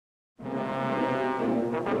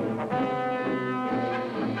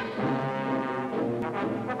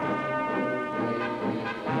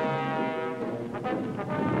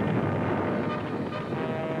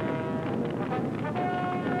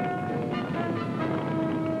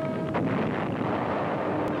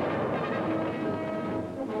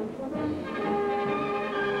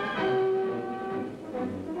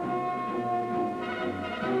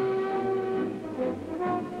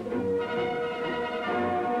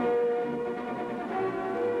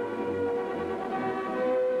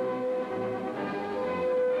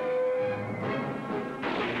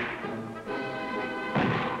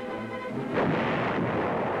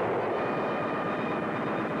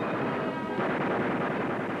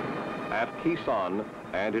At Quezon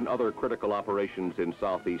and in other critical operations in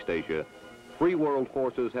Southeast Asia, free world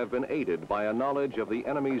forces have been aided by a knowledge of the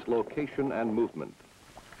enemy's location and movement.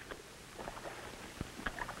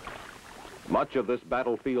 Much of this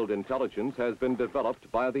battlefield intelligence has been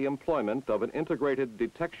developed by the employment of an integrated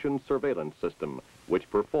detection surveillance system, which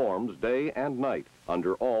performs day and night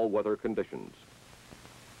under all weather conditions.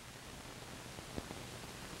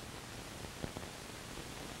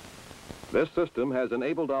 This system has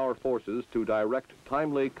enabled our forces to direct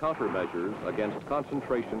timely countermeasures against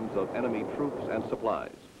concentrations of enemy troops and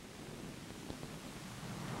supplies.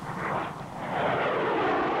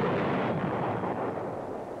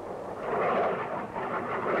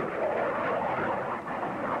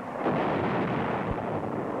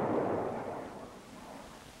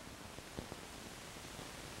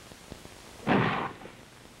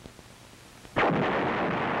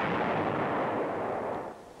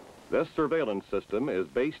 This surveillance system is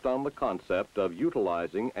based on the concept of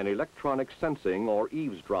utilizing an electronic sensing or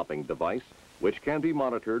eavesdropping device which can be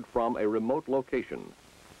monitored from a remote location.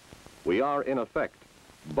 We are, in effect,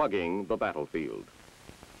 bugging the battlefield.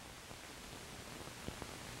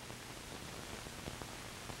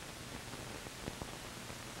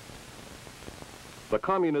 The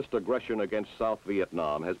communist aggression against South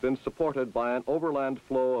Vietnam has been supported by an overland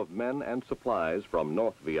flow of men and supplies from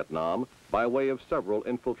North Vietnam by way of several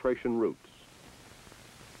infiltration routes.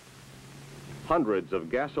 Hundreds of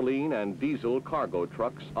gasoline and diesel cargo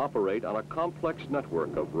trucks operate on a complex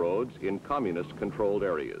network of roads in communist-controlled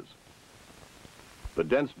areas. The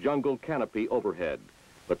dense jungle canopy overhead,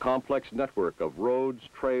 the complex network of roads,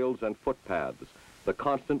 trails, and footpaths, the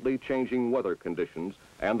constantly changing weather conditions,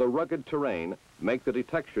 and the rugged terrain make the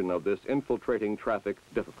detection of this infiltrating traffic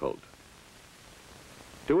difficult.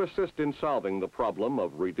 To assist in solving the problem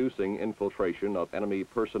of reducing infiltration of enemy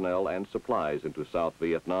personnel and supplies into South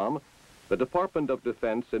Vietnam, the Department of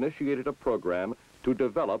Defense initiated a program to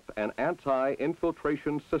develop an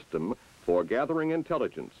anti-infiltration system for gathering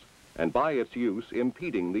intelligence and by its use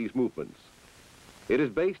impeding these movements. It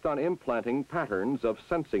is based on implanting patterns of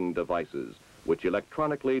sensing devices which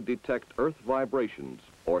electronically detect earth vibrations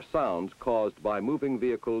or sounds caused by moving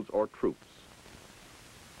vehicles or troops.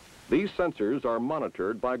 These sensors are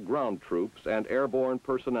monitored by ground troops and airborne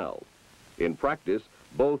personnel. In practice,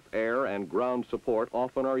 both air and ground support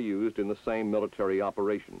often are used in the same military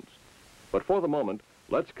operations. But for the moment,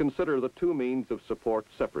 let's consider the two means of support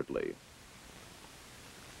separately.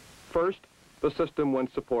 First, the system when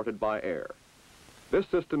supported by air. This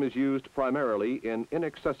system is used primarily in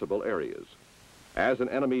inaccessible areas. As an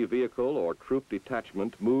enemy vehicle or troop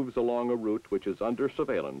detachment moves along a route which is under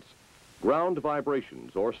surveillance, ground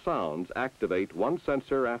vibrations or sounds activate one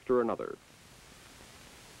sensor after another.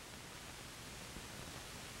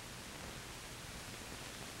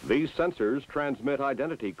 These sensors transmit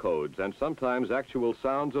identity codes and sometimes actual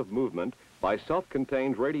sounds of movement by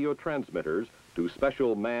self-contained radio transmitters to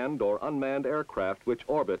special manned or unmanned aircraft which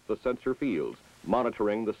orbit the sensor fields,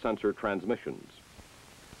 monitoring the sensor transmissions.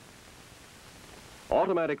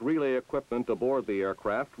 Automatic relay equipment aboard the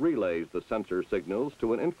aircraft relays the sensor signals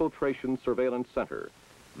to an infiltration surveillance center.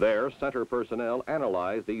 There, center personnel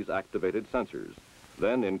analyze these activated sensors.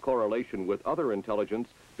 Then, in correlation with other intelligence,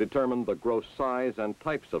 determine the gross size and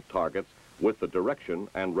types of targets with the direction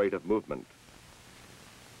and rate of movement.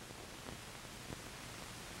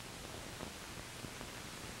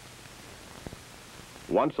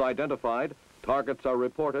 Once identified, targets are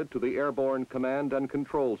reported to the Airborne Command and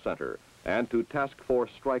Control Center and to Task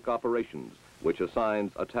Force Strike Operations, which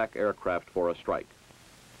assigns attack aircraft for a strike.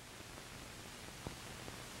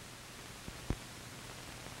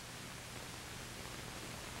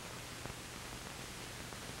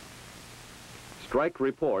 Strike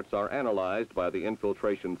reports are analyzed by the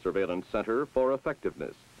Infiltration Surveillance Center for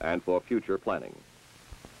effectiveness and for future planning.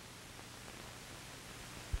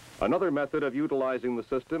 Another method of utilizing the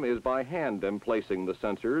system is by hand emplacing the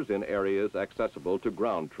sensors in areas accessible to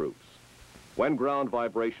ground troops. When ground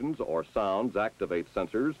vibrations or sounds activate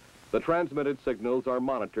sensors, the transmitted signals are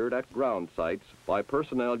monitored at ground sites by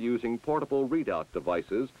personnel using portable readout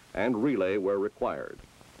devices and relay where required.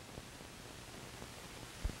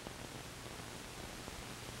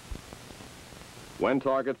 When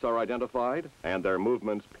targets are identified and their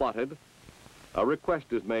movements plotted, a request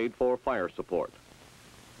is made for fire support.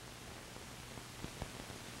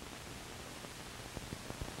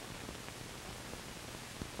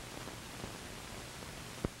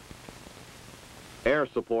 Air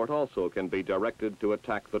support also can be directed to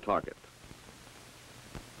attack the target.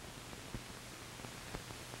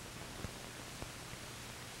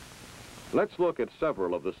 Let's look at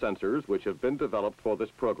several of the sensors which have been developed for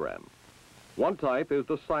this program. One type is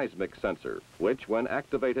the seismic sensor, which, when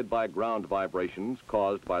activated by ground vibrations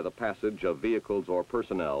caused by the passage of vehicles or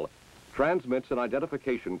personnel, transmits an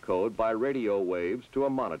identification code by radio waves to a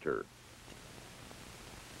monitor.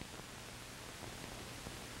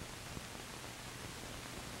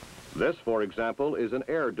 This, for example, is an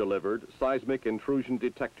air-delivered seismic intrusion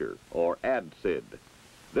detector, or ADSID.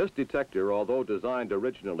 This detector, although designed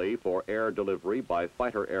originally for air delivery by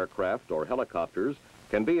fighter aircraft or helicopters,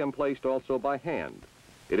 can be emplaced also by hand.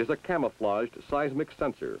 It is a camouflaged seismic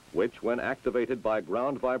sensor, which, when activated by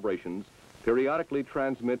ground vibrations, periodically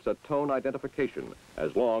transmits a tone identification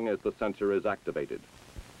as long as the sensor is activated.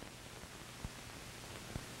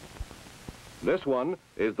 This one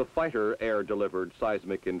is the Fighter Air-Delivered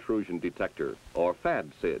Seismic Intrusion Detector, or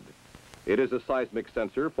FADSID. It is a seismic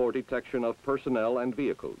sensor for detection of personnel and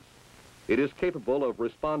vehicles. It is capable of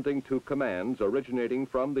responding to commands originating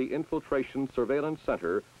from the Infiltration Surveillance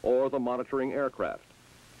Center or the monitoring aircraft.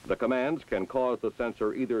 The commands can cause the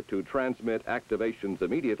sensor either to transmit activations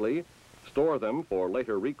immediately, store them for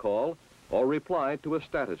later recall, or reply to a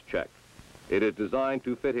status check. It is designed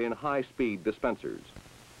to fit in high-speed dispensers.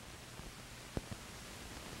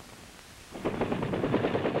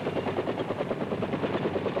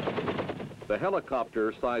 The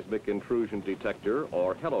Helicopter Seismic Intrusion Detector,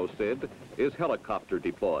 or HELOSID, is helicopter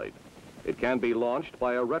deployed. It can be launched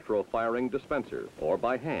by a retro-firing dispenser or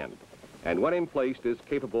by hand, and when emplaced is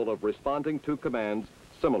capable of responding to commands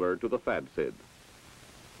similar to the FADSID.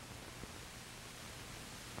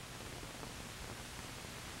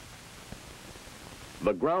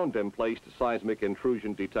 The ground-emplaced seismic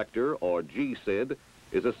intrusion detector, or GSID,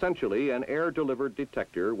 is essentially an air-delivered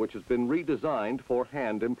detector which has been redesigned for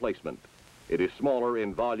hand emplacement. It is smaller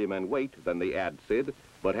in volume and weight than the ADSID,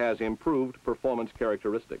 but has improved performance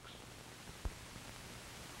characteristics.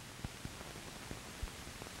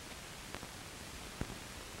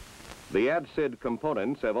 The ADSID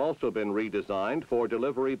components have also been redesigned for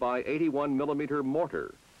delivery by 81mm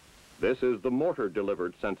mortar. This is the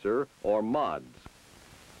mortar-delivered sensor, or MODS.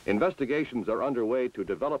 Investigations are underway to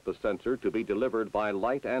develop the sensor to be delivered by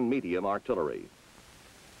light and medium artillery.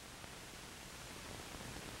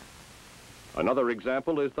 Another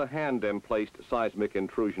example is the hand-emplaced seismic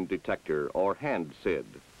intrusion detector, or HAND-SID.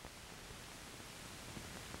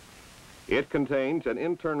 It contains an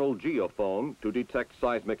internal geophone to detect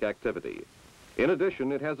seismic activity. In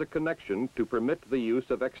addition, it has a connection to permit the use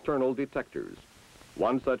of external detectors.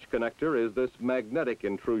 One such connector is this magnetic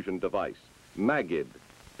intrusion device, MAGID,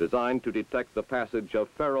 designed to detect the passage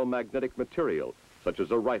of ferromagnetic material, such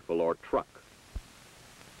as a rifle or truck.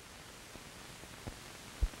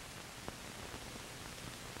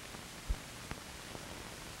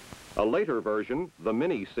 A later version, the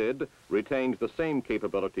Mini-SID, retains the same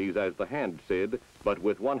capabilities as the Hand-SID, but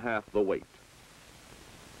with 1/2 the weight.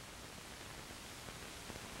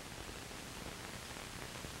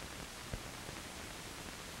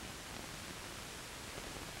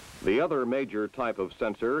 The other major type of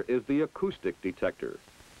sensor is the acoustic detector,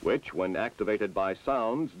 which, when activated by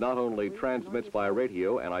sounds, not only transmits by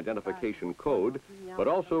radio an identification code, but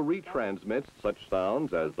also retransmits such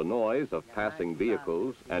sounds as the noise of passing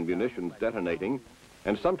vehicles and munitions detonating,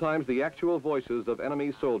 and sometimes the actual voices of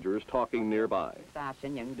enemy soldiers talking nearby.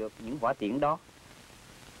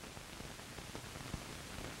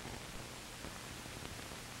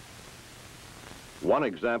 One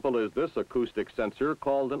example is this acoustic sensor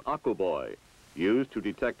called an acoustic, used to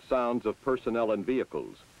detect sounds of personnel and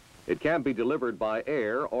vehicles. It can be delivered by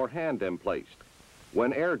air or hand emplaced.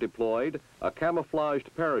 When air deployed, a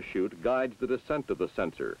camouflaged parachute guides the descent of the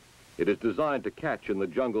sensor. It is designed to catch in the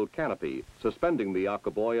jungle canopy, suspending the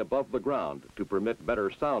acoustic above the ground to permit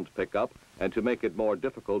better sound pickup and to make it more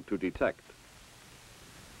difficult to detect.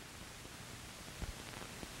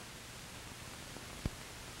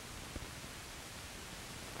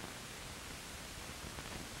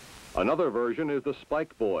 Another version is the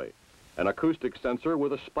Spike Boy, an acoustic sensor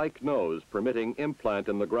with a spike nose permitting implant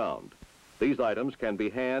in the ground. These items can be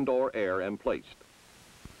hand or air emplaced.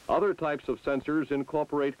 Other types of sensors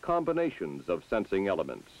incorporate combinations of sensing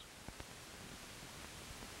elements.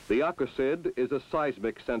 The acoustic is a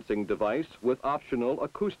seismic sensing device with optional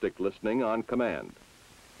acoustic listening on command.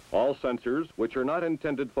 All sensors which are not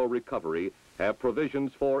intended for recovery have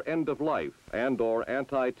provisions for end-of-life and/or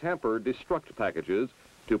anti-tamper destruct packages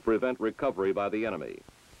to prevent recovery by the enemy.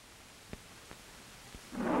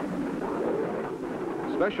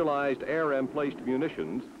 Specialized air-emplaced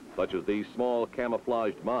munitions, such as these small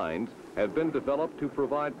camouflaged mines, have been developed to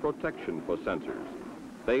provide protection for sensors.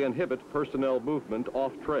 They inhibit personnel movement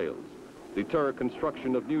off trails, deter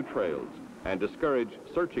construction of new trails, and discourage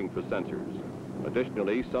searching for sensors.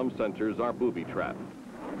 Additionally, some sensors are booby-trapped.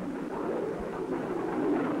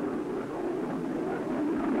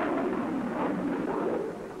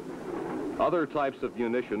 Other types of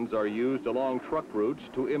munitions are used along truck routes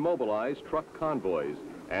to immobilize truck convoys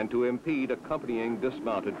and to impede accompanying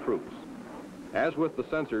dismounted troops. As with the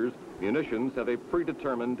sensors, munitions have a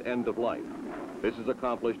predetermined end of life. This is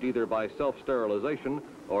accomplished either by self-sterilization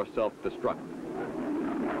or self-destruct.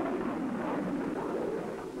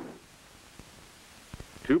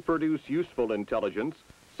 To produce useful intelligence,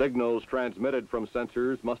 signals transmitted from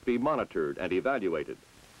sensors must be monitored and evaluated.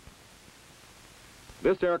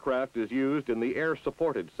 This aircraft is used in the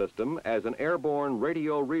air-supported system as an airborne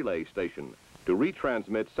radio relay station to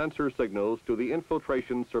retransmit sensor signals to the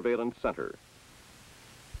Infiltration Surveillance Center.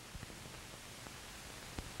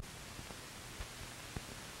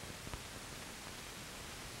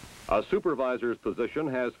 A supervisor's position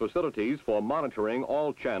has facilities for monitoring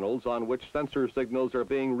all channels on which sensor signals are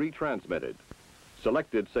being retransmitted.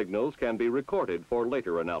 Selected signals can be recorded for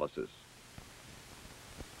later analysis.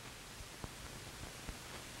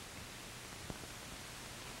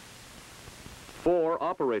 Four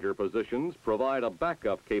operator positions provide a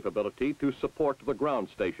backup capability to support the ground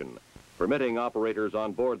station, permitting operators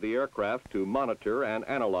on board the aircraft to monitor and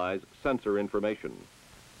analyze sensor information.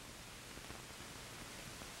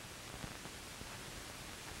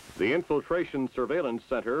 The Infiltration Surveillance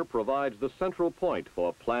Center provides the central point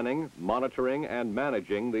for planning, monitoring, and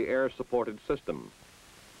managing the air-supported system.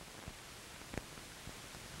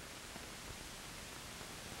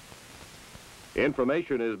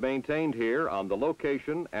 Information is maintained here on the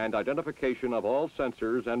location and identification of all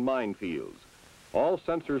sensors and minefields. All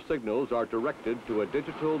sensor signals are directed to a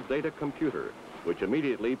digital data computer, which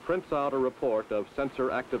immediately prints out a report of sensor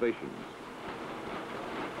activations.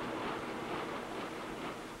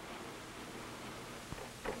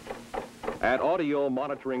 At audio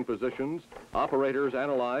monitoring positions, operators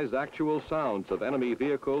analyze actual sounds of enemy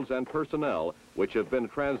vehicles and personnel which have been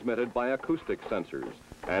transmitted by acoustic sensors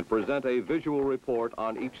and present a visual report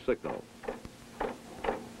on each signal.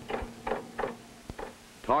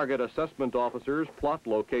 Target assessment officers plot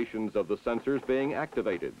locations of the sensors being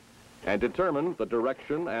activated and determine the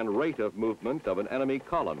direction and rate of movement of an enemy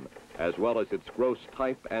column, as well as its gross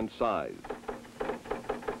type and size.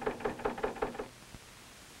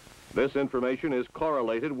 This information is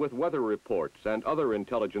correlated with weather reports and other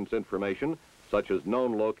intelligence information, such as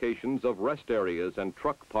known locations of rest areas and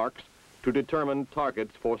truck parks, to determine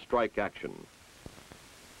targets for strike action.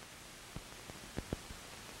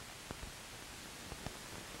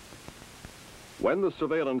 When the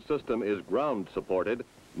surveillance system is ground supported,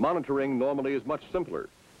 monitoring normally is much simpler.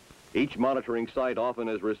 Each monitoring site often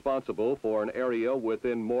is responsible for an area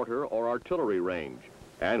within mortar or artillery range,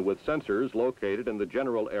 and with sensors located in the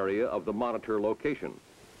general area of the monitor location.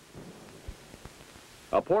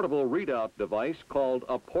 A portable readout device called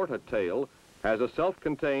a porta-tail has a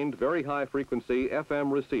self-contained very high-frequency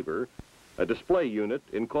FM receiver, a display unit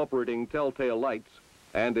incorporating telltale lights,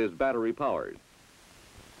 and is battery-powered.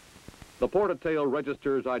 The porta-tail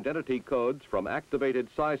registers identity codes from activated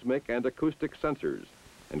seismic and acoustic sensors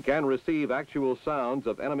and can receive actual sounds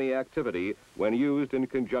of enemy activity when used in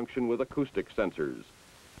conjunction with acoustic sensors.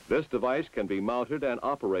 This device can be mounted and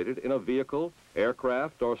operated in a vehicle,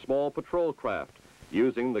 aircraft, or small patrol craft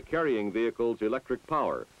using the carrying vehicle's electric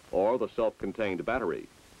power or the self-contained battery.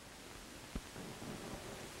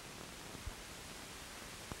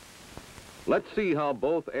 Let's see how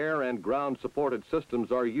both air and ground-supported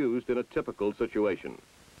systems are used in a typical situation.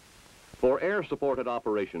 For air-supported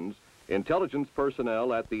operations, intelligence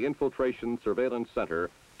personnel at the Infiltration Surveillance Center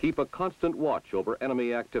keep a constant watch over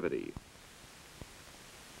enemy activity.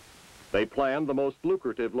 They plan the most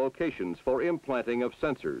lucrative locations for implanting of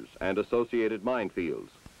sensors and associated minefields.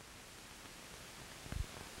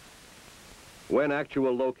 When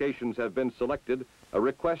actual locations have been selected, a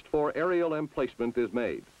request for aerial emplacement is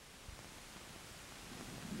made.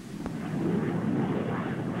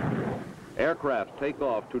 Aircraft take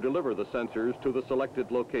off to deliver the sensors to the selected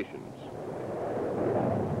locations.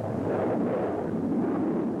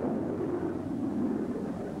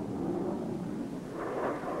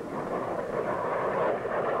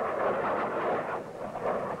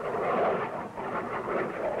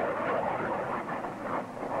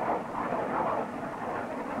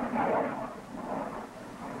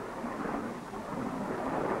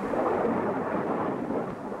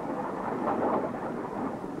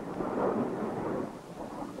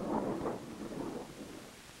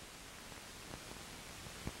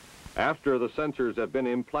 After the sensors have been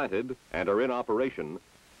implanted and are in operation,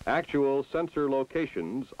 actual sensor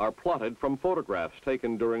locations are plotted from photographs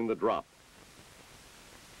taken during the drop.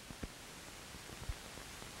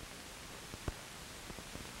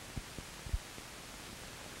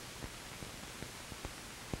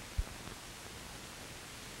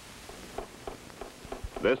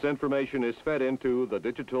 This information is fed into the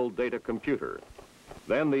digital data computer.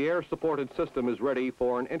 Then the air-supported system is ready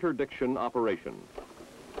for an interdiction operation.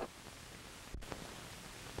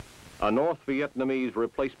 A North Vietnamese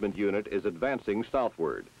replacement unit is advancing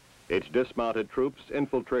southward, its dismounted troops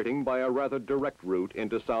infiltrating by a rather direct route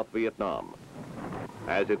into South Vietnam,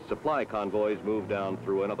 as its supply convoys move down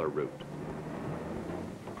through another route.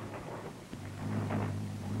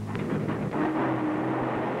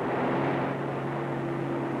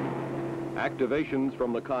 Activations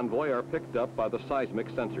from the convoy are picked up by the seismic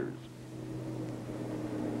sensors.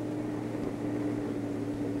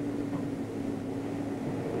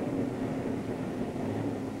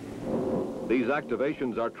 These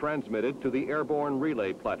activations are transmitted to the airborne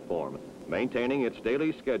relay platform, maintaining its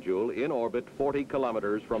daily schedule in orbit 40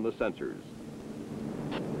 kilometers from the sensors.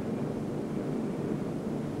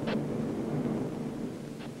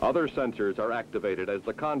 Other sensors are activated as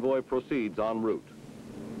the convoy proceeds en route.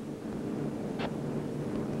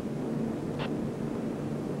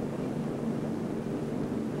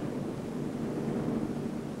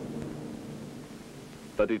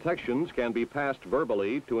 The detections can be passed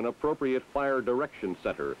verbally to an appropriate fire direction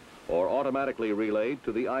center or automatically relayed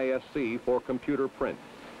to the ISC for computer print.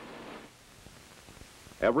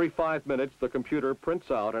 Every 5 minutes, the computer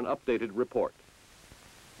prints out an updated report.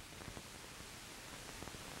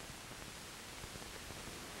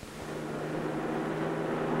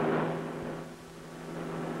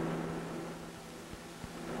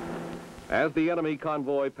 As the enemy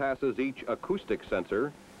convoy passes each acoustic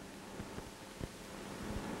sensor,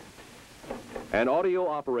 an audio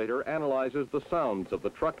operator analyzes the sounds of the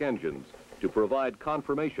truck engines to provide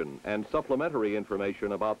confirmation and supplementary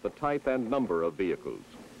information about the type and number of vehicles.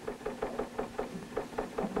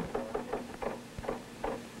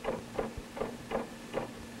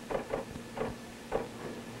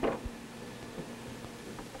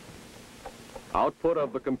 Output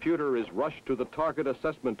of the computer is rushed to the target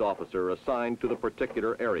assessment officer assigned to the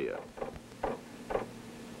particular area.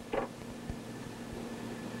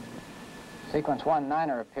 Sequence 1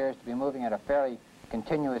 Niner appears to be moving at a fairly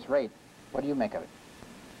continuous rate. What do you make of it?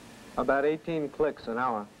 About 18 clicks an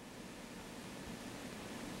hour.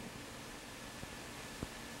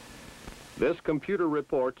 This computer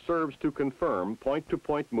report serves to confirm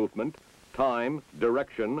point-to-point movement, time,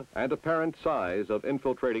 direction, and apparent size of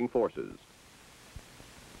infiltrating forces.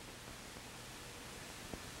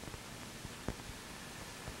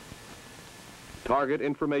 Target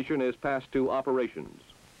information is passed to operations.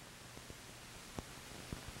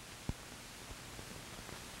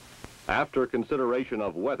 After consideration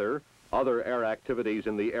of weather, other air activities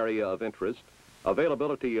in the area of interest,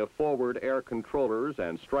 availability of forward air controllers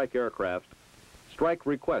and strike aircraft, strike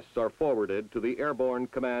requests are forwarded to the Airborne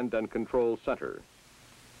Command and Control Center.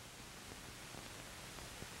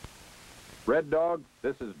 Red Dog,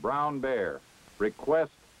 this is Brown Bear.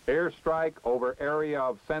 Request airstrike over area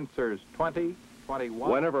of sensors 20,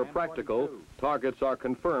 21, Whenever and practical, 22. targets are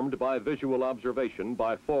confirmed by visual observation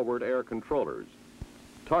by forward air controllers.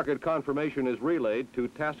 Target confirmation is relayed to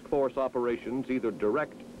task force operations either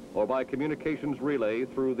direct or by communications relay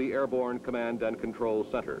through the Airborne Command and Control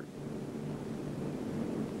Center.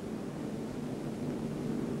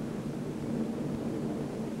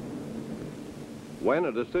 When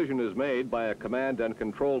a decision is made by a command and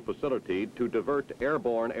control facility to divert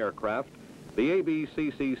airborne aircraft, the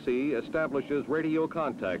ABCCC establishes radio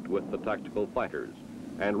contact with the tactical fighters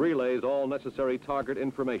and relays all necessary target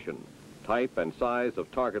information, type and size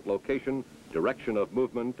of target location, direction of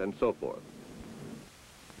movement, and so forth.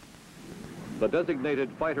 The designated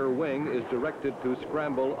fighter wing is directed to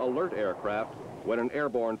scramble alert aircraft when an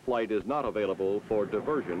airborne flight is not available for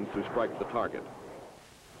diversion to strike the target.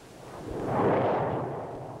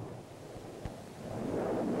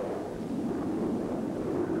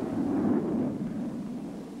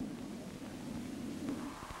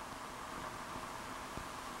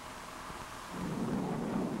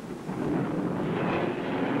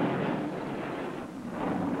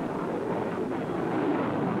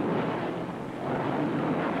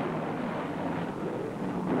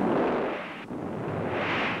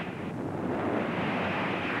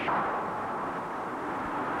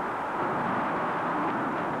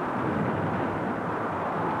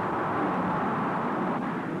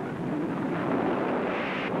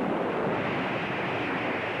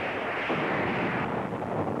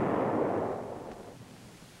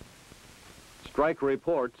 Strike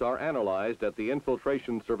reports are analyzed at the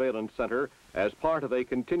Infiltration Surveillance Center as part of a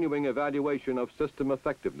continuing evaluation of system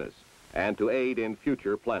effectiveness and to aid in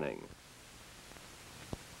future planning.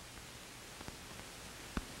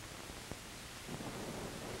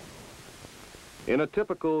 In a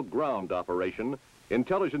typical ground operation,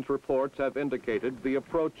 intelligence reports have indicated the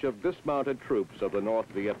approach of dismounted troops of the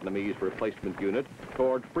North Vietnamese Replacement Unit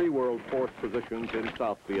toward Free World Force positions in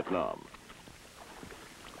South Vietnam.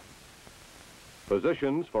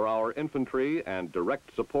 Positions for our infantry and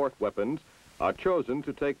direct support weapons are chosen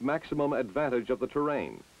to take maximum advantage of the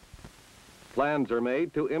terrain. Plans are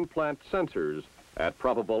made to implant sensors at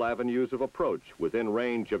probable avenues of approach within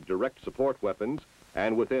range of direct support weapons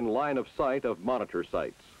and within line of sight of monitor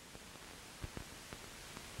sites.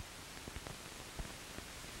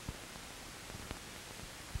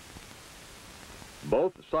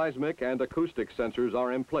 Both seismic and acoustic sensors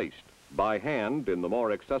are emplaced by hand in the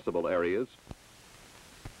more accessible areas,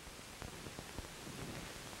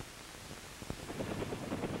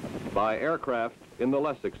 by aircraft in the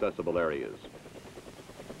less accessible areas.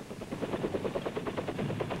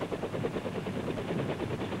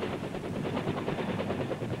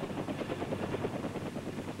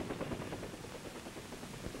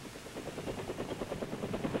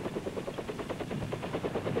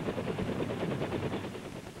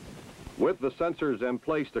 With the sensors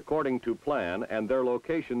emplaced according to plan and their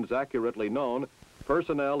locations accurately known,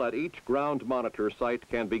 personnel at each ground monitor site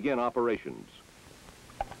can begin operations.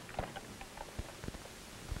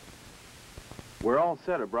 We're all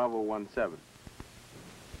set at Bravo 17.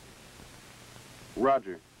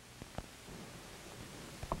 Roger.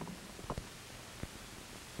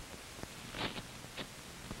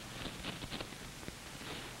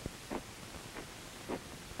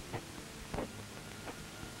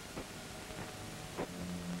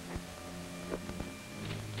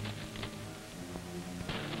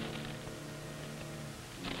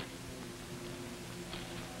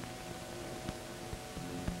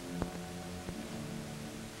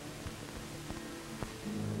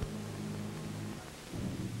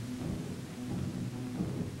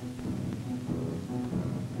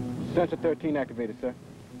 Sensor 13 activated, sir.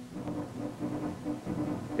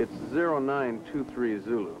 It's 0923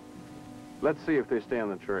 Zulu. Let's see if they stay on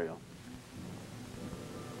the trail.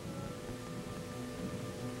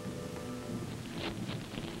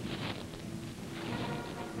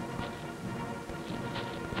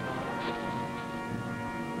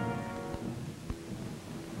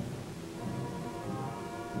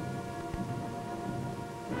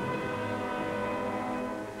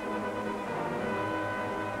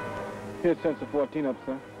 Here's sensor 14 up,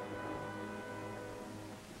 sir.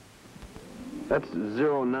 That's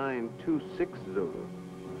 0926 Zulu.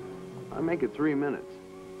 I make it 3 minutes.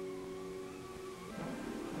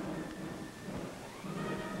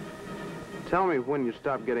 Tell me when you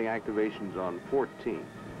stop getting activations on 14.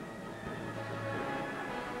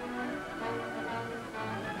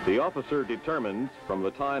 The officer determines, from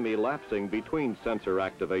the time elapsing between sensor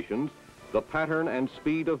activations, the pattern and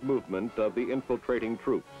speed of movement of the infiltrating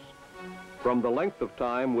troops. From the length of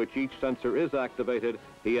time which each sensor is activated,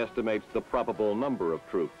 he estimates the probable number of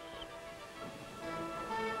troops.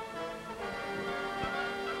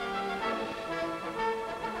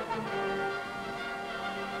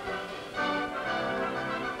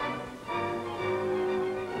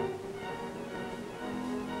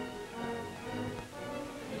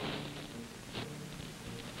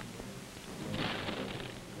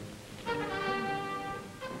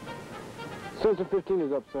 Sensor 15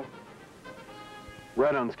 is up, sir.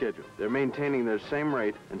 Right on schedule. They're maintaining their same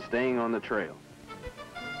rate and staying on the trail.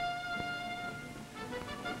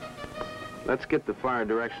 Let's get the fire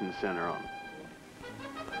direction center on.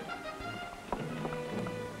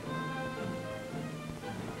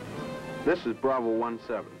 This is Bravo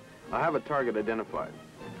 17. I have a target identified.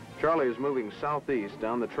 Charlie is moving southeast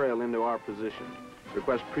down the trail into our position.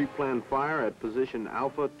 Request pre-planned fire at position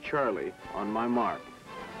Alpha Charlie on my mark.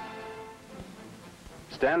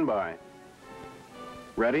 Stand by.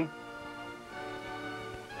 Ready?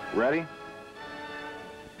 Ready?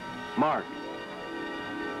 Mark.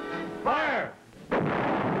 Fire!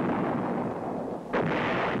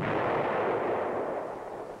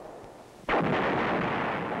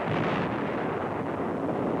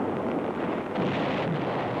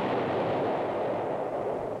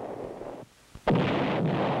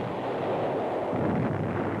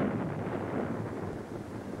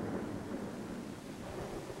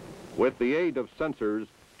 With the aid of sensors,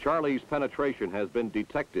 Charlie's penetration has been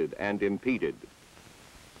detected and impeded.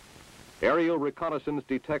 Aerial reconnaissance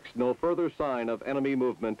detects no further sign of enemy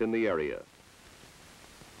movement in the area.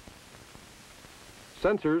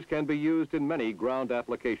 Sensors can be used in many ground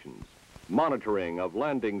applications: monitoring of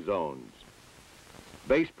landing zones,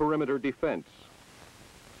 base perimeter defense,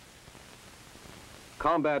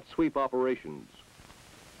 combat sweep operations,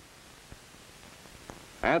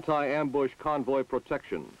 anti-ambush convoy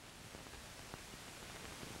protection,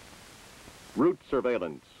 route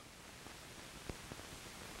surveillance,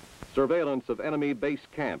 surveillance of enemy base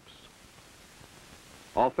camps,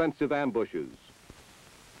 offensive ambushes,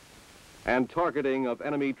 and targeting of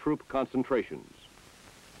enemy troop concentrations.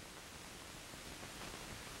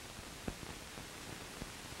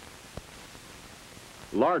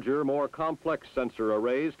 Larger, more complex sensor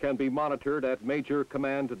arrays can be monitored at major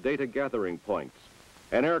command data gathering points.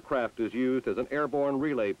 An aircraft is used as an airborne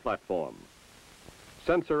relay platform.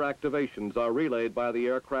 Sensor activations are relayed by the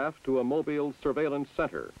aircraft to a mobile surveillance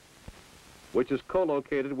center, which is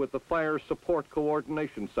co-located with the Fire Support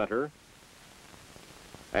Coordination Center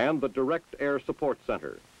and the Direct Air Support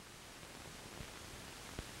Center.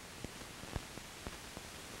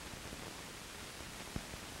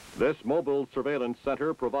 This mobile surveillance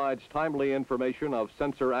center provides timely information of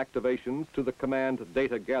sensor activations to the command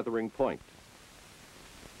data gathering point.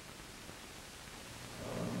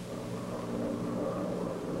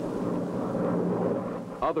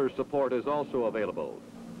 Other support is also available.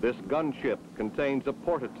 This gunship contains a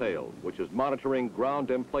portatail, which is monitoring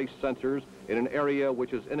ground-in-place sensors in an area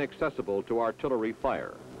which is inaccessible to artillery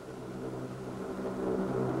fire.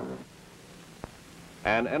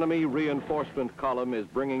 An enemy reinforcement column is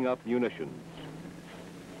bringing up munitions.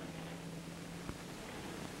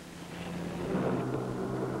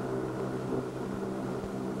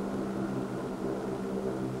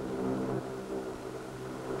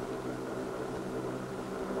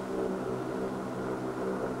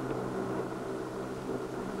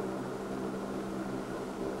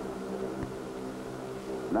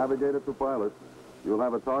 Navigator to pilot, you'll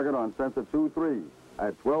have a target on sensor 2-3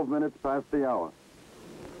 at 12 minutes past the hour.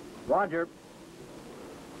 Roger.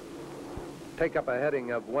 Take up a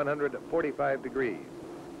heading of 145 degrees.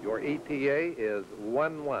 Your ETA is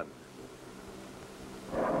 1-1.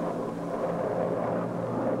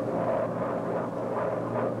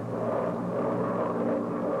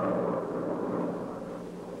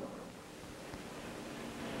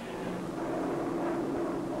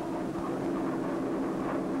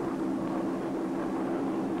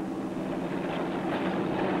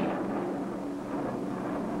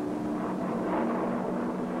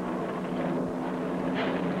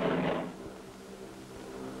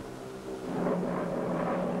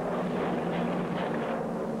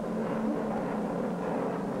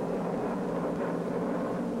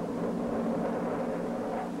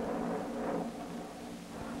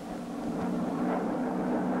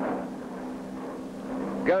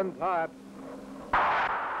 Guns hot.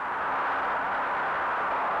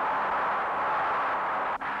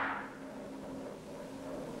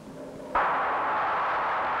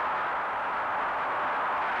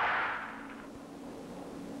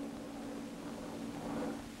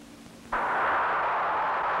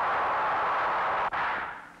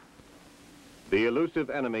 The elusive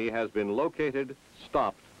enemy has been located,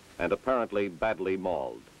 stopped, and apparently badly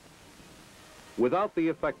mauled. Without the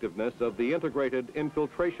effectiveness of the integrated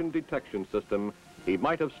infiltration detection system, he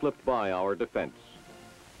might have slipped by our defense.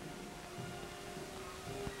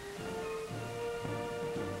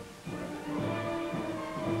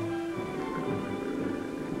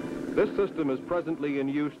 This system is presently in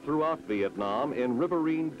use throughout Vietnam in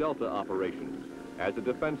riverine delta operations as a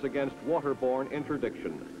defense against waterborne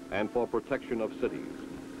interdiction and for protection of cities.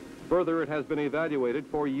 Further, it has been evaluated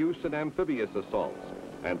for use in amphibious assaults,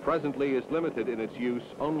 and presently is limited in its use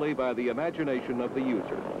only by the imagination of the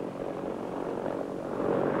user.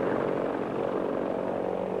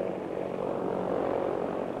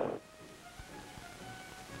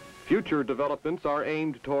 Future developments are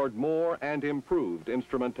aimed toward more and improved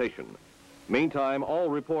instrumentation. Meantime,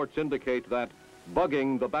 all reports indicate that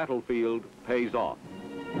bugging the battlefield pays off.